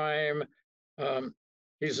crime.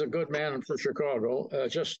 He's a good man for Chicago,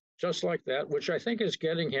 just like that, which I think is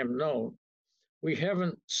getting him known. We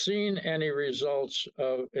haven't seen any results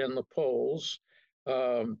in the polls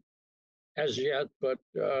as yet, but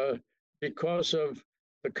because of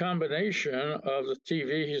the combination of the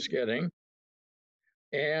TV he's getting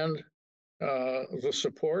and the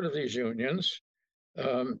support of these unions,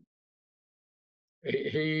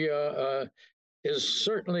 he is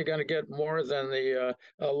certainly going to get more than the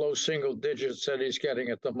low single digits that he's getting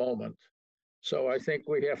at the moment. So I think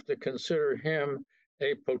we have to consider him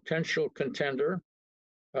a potential contender,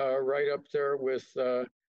 right up there with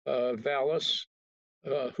Vallis,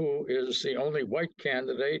 who is the only white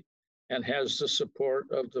candidate and has the support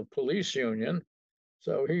of the police union.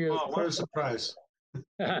 So he is. Oh, what a surprise!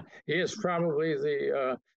 He is probably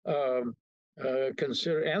the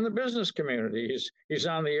consider and the business community. He's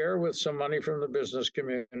on the air with some money from the business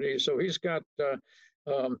community, so he's got a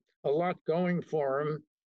lot going for him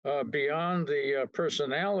beyond the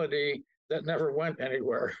personality that never went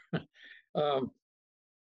anywhere.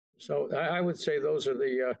 So I would say those are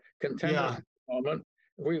the contenders at the moment.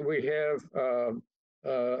 We have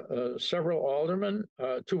several aldermen,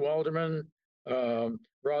 two aldermen,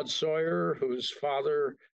 Rod Sawyer, whose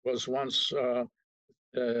father was once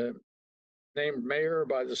named mayor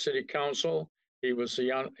by the city council. He was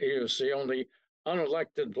the only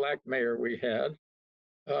unelected Black mayor we had.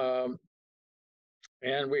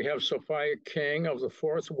 And we have Sophia King of the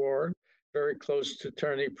 4th Ward, very close to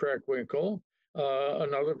Turney Preckwinkle,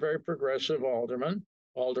 another very progressive alderman.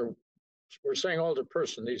 We're saying alder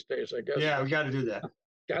person these days, I guess. Yeah, we got to do that.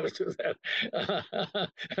 Got to do that.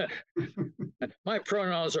 My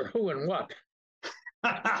pronouns are who and what.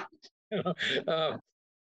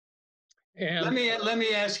 And let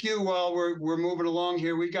me ask you while we're moving along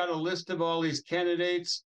here. We got a list of all these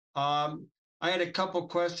candidates. I had a couple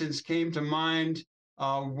questions came to mind.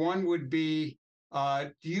 One would be,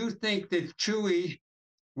 do you think that Chuy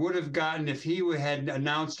would have gotten, if he had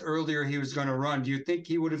announced earlier he was going to run, do you think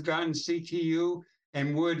he would have gotten CTU,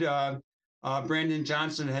 and would Brandon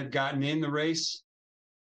Johnson have gotten in the race?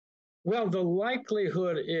 Well, the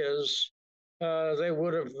likelihood is they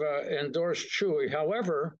would have endorsed Chuy.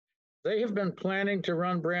 However, they have been planning to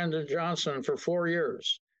run Brandon Johnson for 4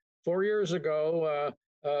 years. 4 years ago,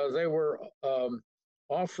 they were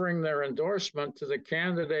offering their endorsement to the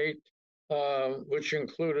candidate which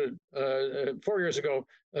included 4 years ago,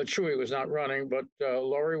 Chewy was not running, but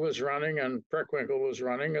Laurie was running and Preckwinkle was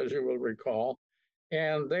running, as you will recall.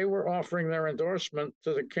 And they were offering their endorsement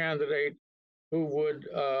to the candidate who would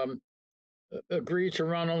agree to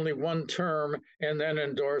run only one term and then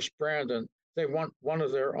endorse Brandon. They want one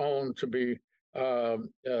of their own to be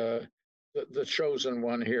the chosen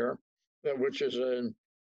one here, which is an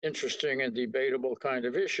interesting and debatable kind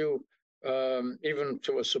of issue, even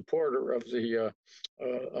to a supporter of the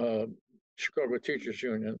Chicago Teachers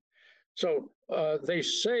Union. So they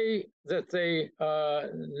say that they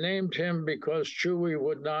named him because Chewy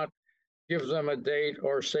would not give them a date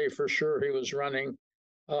or say for sure he was running.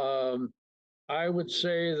 I would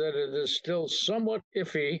say that it is still somewhat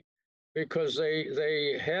iffy because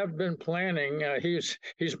they have been planning. He's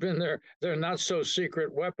been their not so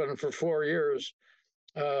secret weapon for 4 years.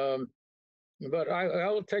 But I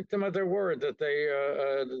will take them at their word that they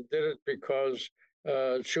did it because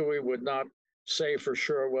Chewy would not say for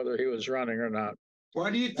sure whether he was running or not.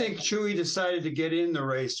 Why do you think Chewy decided to get in the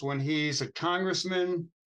race when he's a congressman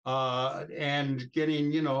and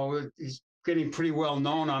getting, he's getting pretty well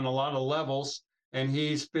known on a lot of levels, and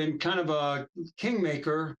he's been kind of a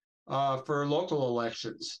kingmaker for local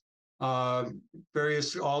elections,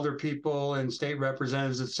 various alder people and state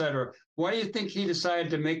representatives, et cetera. Why do you think he decided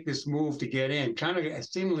to make this move to get in, kind of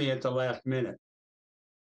seemingly at the last minute?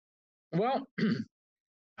 Well,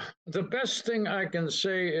 the best thing I can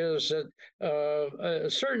say is that a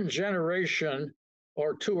certain generation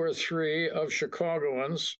or two or three of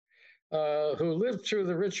Chicagoans who lived through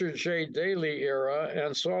the Richard J. Daley era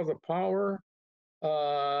and saw the power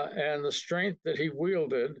and the strength that he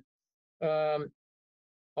wielded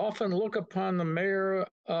often look upon the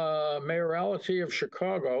mayoralty of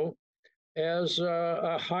Chicago as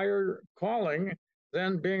a higher calling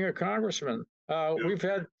than being a congressman. We've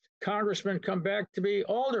had congressmen come back to be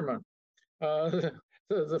aldermen.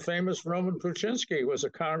 The famous Roman Puchinski was a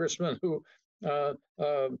congressman who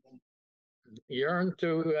yearned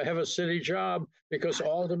to have a city job because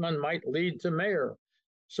alderman might lead to mayor.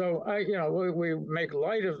 So we make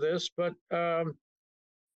light of this, but a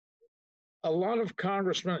lot of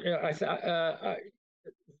congressmen.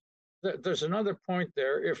 There's another point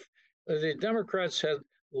there. If the Democrats had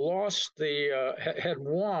won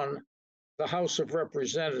the House of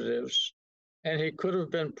Representatives, and he could have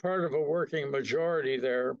been part of a working majority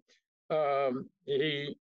there,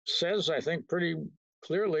 he says, I think, pretty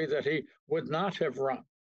clearly that he would not have run,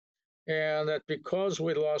 and that because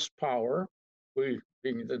we lost power, we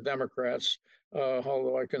being the Democrats,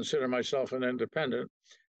 although I consider myself an independent,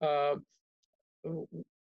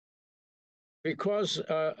 because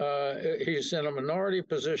he's in a minority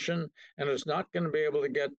position and is not going to be able to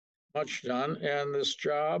get much done. And this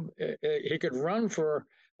job, he could run for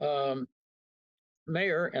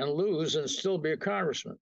mayor and lose and still be a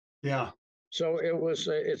congressman. Yeah. So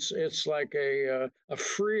it's like a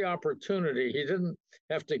free opportunity. He didn't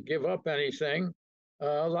have to give up anything.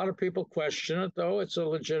 A lot of people question it, though. It's a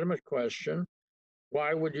legitimate question.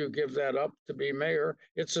 Why would you give that up to be mayor?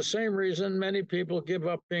 It's the same reason many people give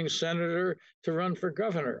up being senator to run for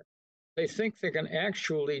governor. They think they can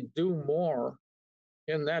actually do more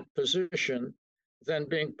in that position than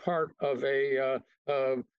being part of a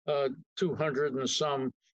 200 and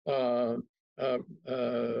some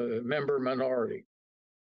member minority.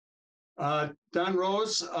 Don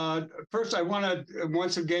Rose, first I want to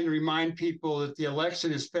once again remind people that the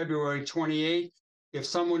election is February 28th. If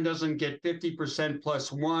someone doesn't get 50%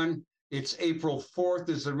 plus one, it's April 4th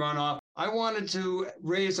is the runoff. I wanted to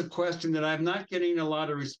raise a question that I'm not getting a lot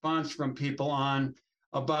of response from people on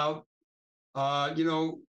about,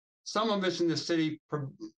 some of us in the city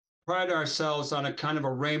pride ourselves on a kind of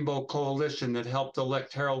a rainbow coalition that helped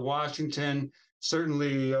elect Harold Washington,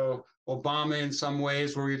 certainly Obama in some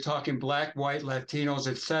ways, where you're talking Black, white, Latinos,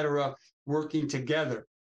 et cetera, working together.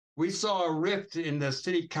 We saw a rift in the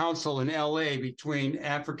city council in LA between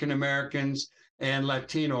African Americans and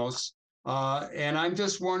Latinos. And I'm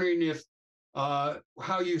just wondering if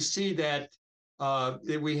how you see that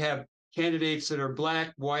we have candidates that are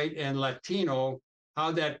Black, white, and Latino,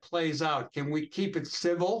 how that plays out. Can we keep it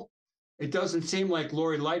civil? It doesn't seem like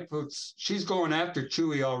Lori Lightfoot's, she's going after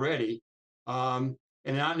Chewy already, and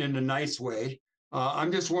not in a nice way.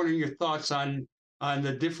 I'm just wondering your thoughts on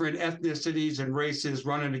the different ethnicities and races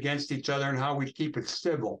running against each other and how we keep it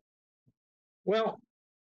civil. Well,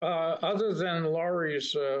 other than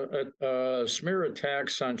Laurie's smear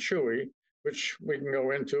attacks on Chewy, which we can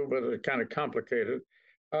go into, but it's kind of complicated,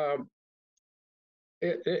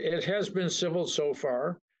 it has been civil so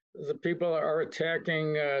far. The people are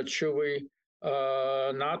attacking Chewy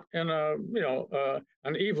not in a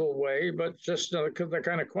an evil way, but just the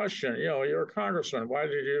kind of question. You're a congressman. Why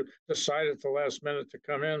did you decide at the last minute to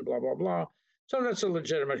come in? Blah blah blah. So that's a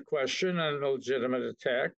legitimate question and a legitimate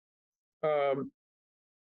attack.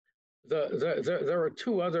 There are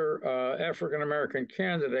two other African American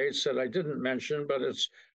candidates that I didn't mention, but it's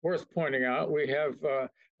worth pointing out. We have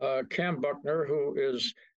Cam Buckner, who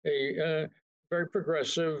is a very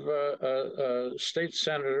progressive state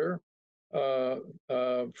senator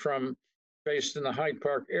based in the Hyde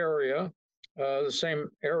Park area, the same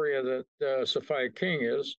area that Sophia King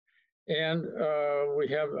is. And we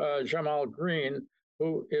have Jamal Green,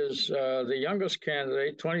 who is the youngest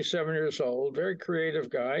candidate, 27 years old, very creative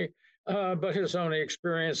guy, but his only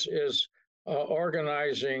experience is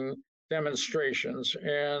organizing demonstrations.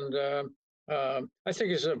 And I think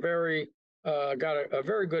he's got a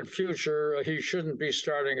very good future. He shouldn't be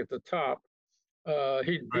starting at the top.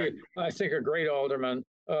 He'd be, I think, a great alderman,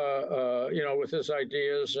 with his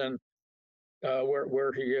ideas and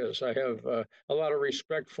where he is. I have a lot of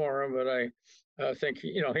respect for him, but I think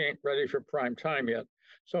he ain't ready for prime time yet.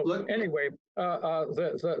 So anyway,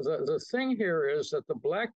 the thing here is that the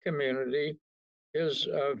Black community is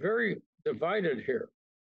very divided here.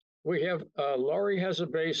 We have Laurie has a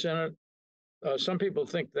base in it. Some people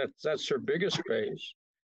think that's her biggest base.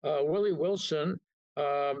 Willie Wilson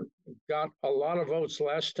got a lot of votes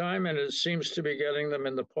last time, and it seems to be getting them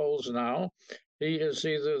in the polls now. He is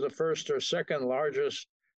either the first or second largest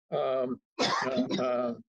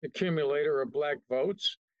accumulator of Black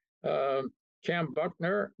votes. Cam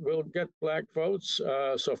Buckner will get Black votes.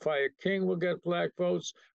 Sophia King will get Black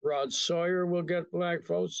votes. Rod Sawyer will get Black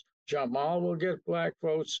votes. Jamal will get Black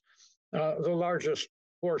votes. The largest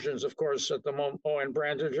portions, of course, at the moment, and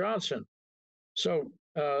Brandon Johnson. So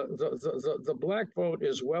the Black vote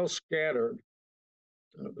is well scattered.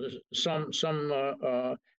 Some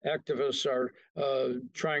activists are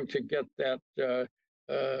trying to get that,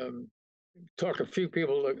 talk a few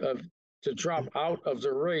people to drop out of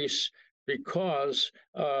the race because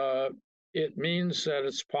it means that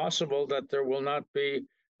it's possible that there will not be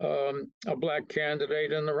a Black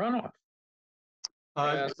candidate in the runoff.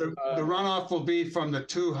 The runoff will be from the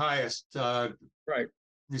two highest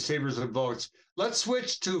receivers of votes. Let's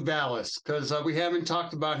switch to Vallis because we haven't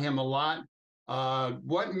talked about him a lot.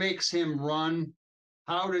 What makes him run?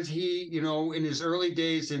 How did he, in his early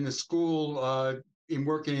days in the school, in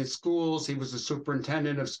working in schools, he was the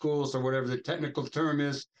superintendent of schools or whatever the technical term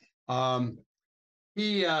is. I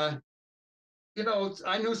knew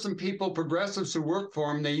some people, progressives who worked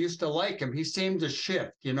for him, they used to like him. He seemed to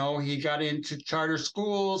shift, he got into charter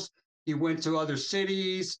schools. He went to other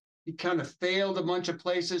cities. He kind of failed a bunch of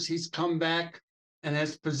places. He's come back and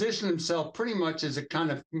has positioned himself pretty much as a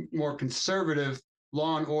kind of more conservative,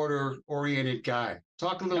 law and order oriented guy.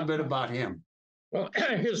 Talk a little bit about him. Well,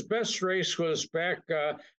 his best race was back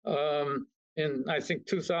in, I think,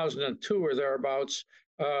 2002 or thereabouts,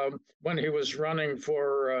 when he was running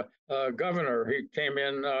for governor. He came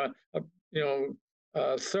in,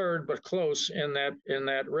 third, but close in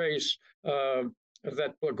that race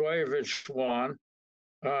that Blagojevich won,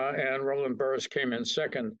 and Roland Burris came in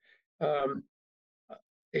second.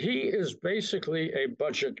 He is basically a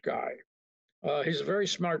budget guy. He's a very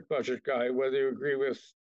smart budget guy, whether you agree with,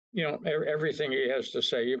 everything he has to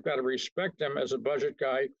say. You've got to respect him as a budget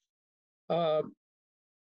guy.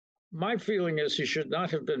 My feeling is he should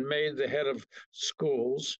not have been made the head of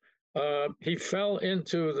schools. He fell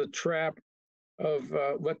into the trap of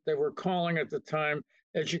what they were calling at the time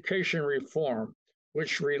education reform,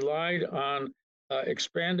 which relied on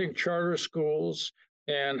expanding charter schools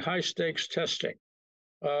and high-stakes testing.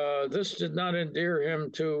 This did not endear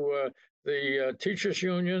him to the teachers'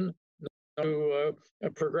 union, to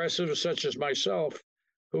progressives such as myself,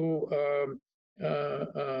 who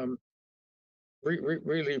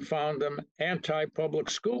really found them anti-public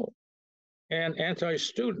school and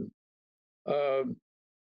anti-student.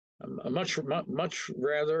 Much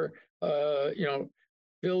rather,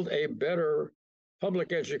 build a better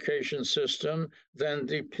public education system than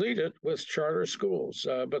deplete it with charter schools.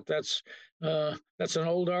 But that's an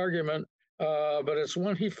old argument, but it's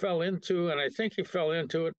one he fell into, and I think he fell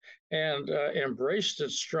into it and embraced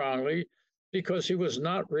it strongly because he was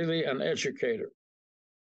not really an educator.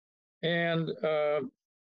 And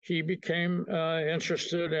he became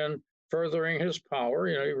interested in furthering his power.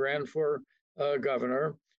 He ran for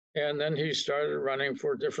governor, and then he started running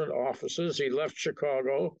for different offices. He left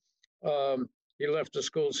Chicago. He left a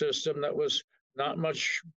school system that was not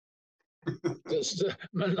much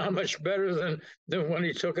better than when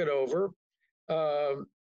he took it over.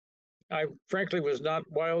 I frankly was not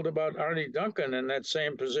wild about Arnie Duncan in that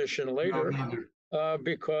same position later,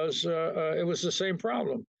 because it was the same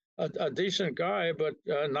problem. A decent guy, but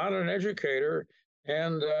not an educator,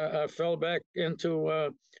 and fell back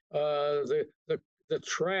into the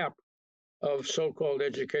trap of so-called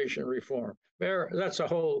education reform. That's a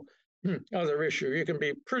whole other issue. You can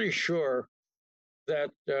be pretty sure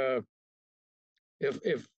that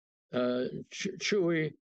if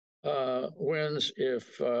Chewy wins,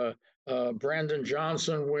 if Brandon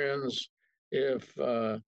Johnson wins,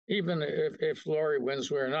 even if Lori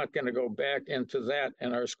wins, we're not going to go back into that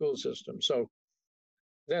in our school system. So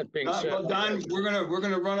that being said, well, Don, we're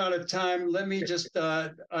gonna run out of time. Let me just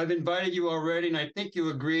I've invited you already, and I think you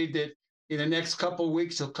agreed that in the next couple of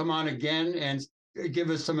weeks you'll come on again and give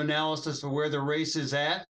us some analysis of where the race is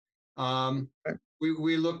at.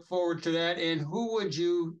 We look forward to that. And who would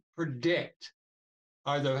you predict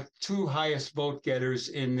are the two highest vote getters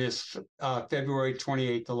in this February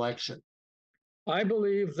 28th election? I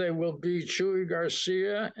believe they will be Chuy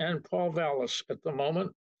Garcia and Paul Vallis at the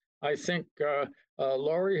moment. I think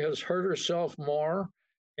Lori has hurt herself more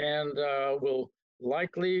and will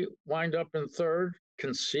likely wind up in third,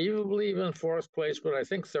 conceivably even fourth place, but I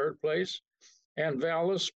think third place. And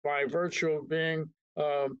Vallis, by virtue of being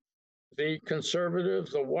the conservative,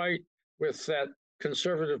 the white with that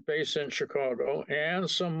conservative base in Chicago and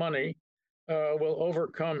some money, will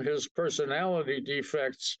overcome his personality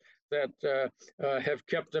defects that have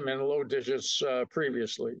kept him in low digits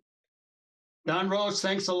previously. Don Rose,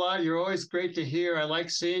 thanks a lot. You're always great to hear. I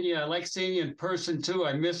like seeing you. I like seeing you in person too.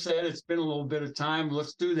 I miss that. It's been a little bit of time.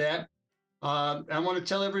 Let's do that. I want to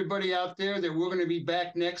tell everybody out there that we're going to be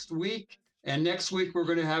back next week. And next week, we're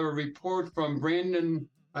going to have a report from Brian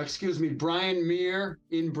Meir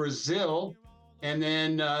in Brazil. And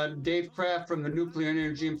then Dave Kraft from the Nuclear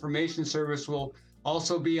Energy Information Service will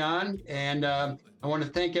also be on. And I want to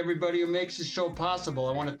thank everybody who makes the show possible.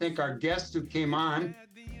 I want to thank our guests who came on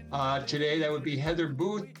today. That would be Heather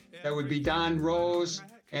Booth. That would be Don Rose.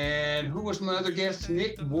 And who was my other guest?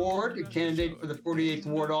 Nick Ward, a candidate for the 48th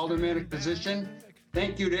Ward Aldermanic position.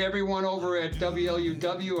 Thank you to everyone over at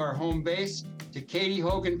WLUW, our home base, to Katie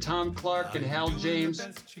Hogan, Tom Clark, and Hal James.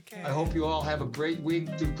 I hope you all have a great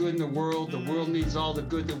week. Do good in the world. The world needs all the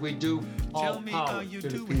good that we do. All power to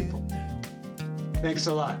the people. Thanks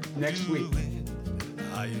a lot. Next week.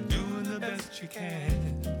 Are you doing the best you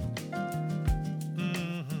can?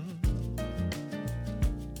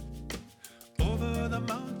 Over the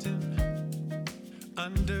mountain,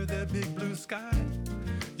 under the big blue sky,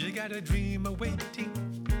 you got a dream awaiting.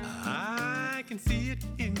 I can see it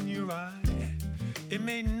in your eye. It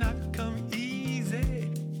may not come easy,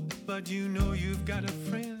 but you know you've got a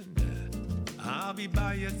friend. I'll be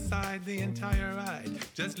by your side the entire ride.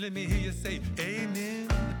 Just let me hear you say amen.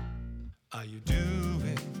 Are you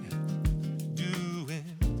doing?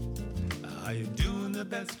 Are you doing the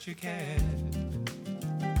best you can?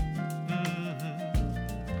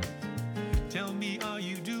 Tell me, are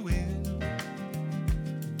you doing?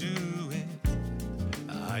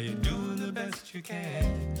 Are you doing the best you can?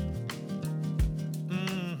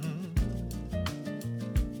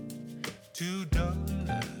 Tout donne,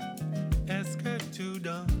 est-ce que tu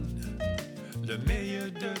donnes le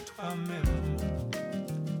meilleur de toi-même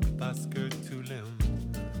parce que tu l'aimes?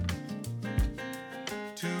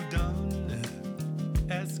 Tu donnes,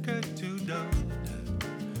 est-ce que tu donnes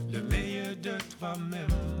le meilleur de toi-même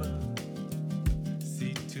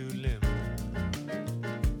si tu l'aimes?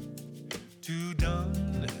 Tu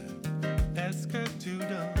donnes, est-ce que tu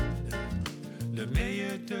donnes le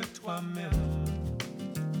meilleur de toi-même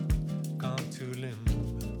quand tu l'aimes?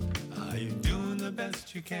 Are you doing the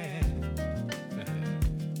best you can?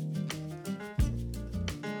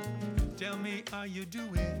 Tell me, are you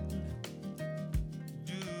doing?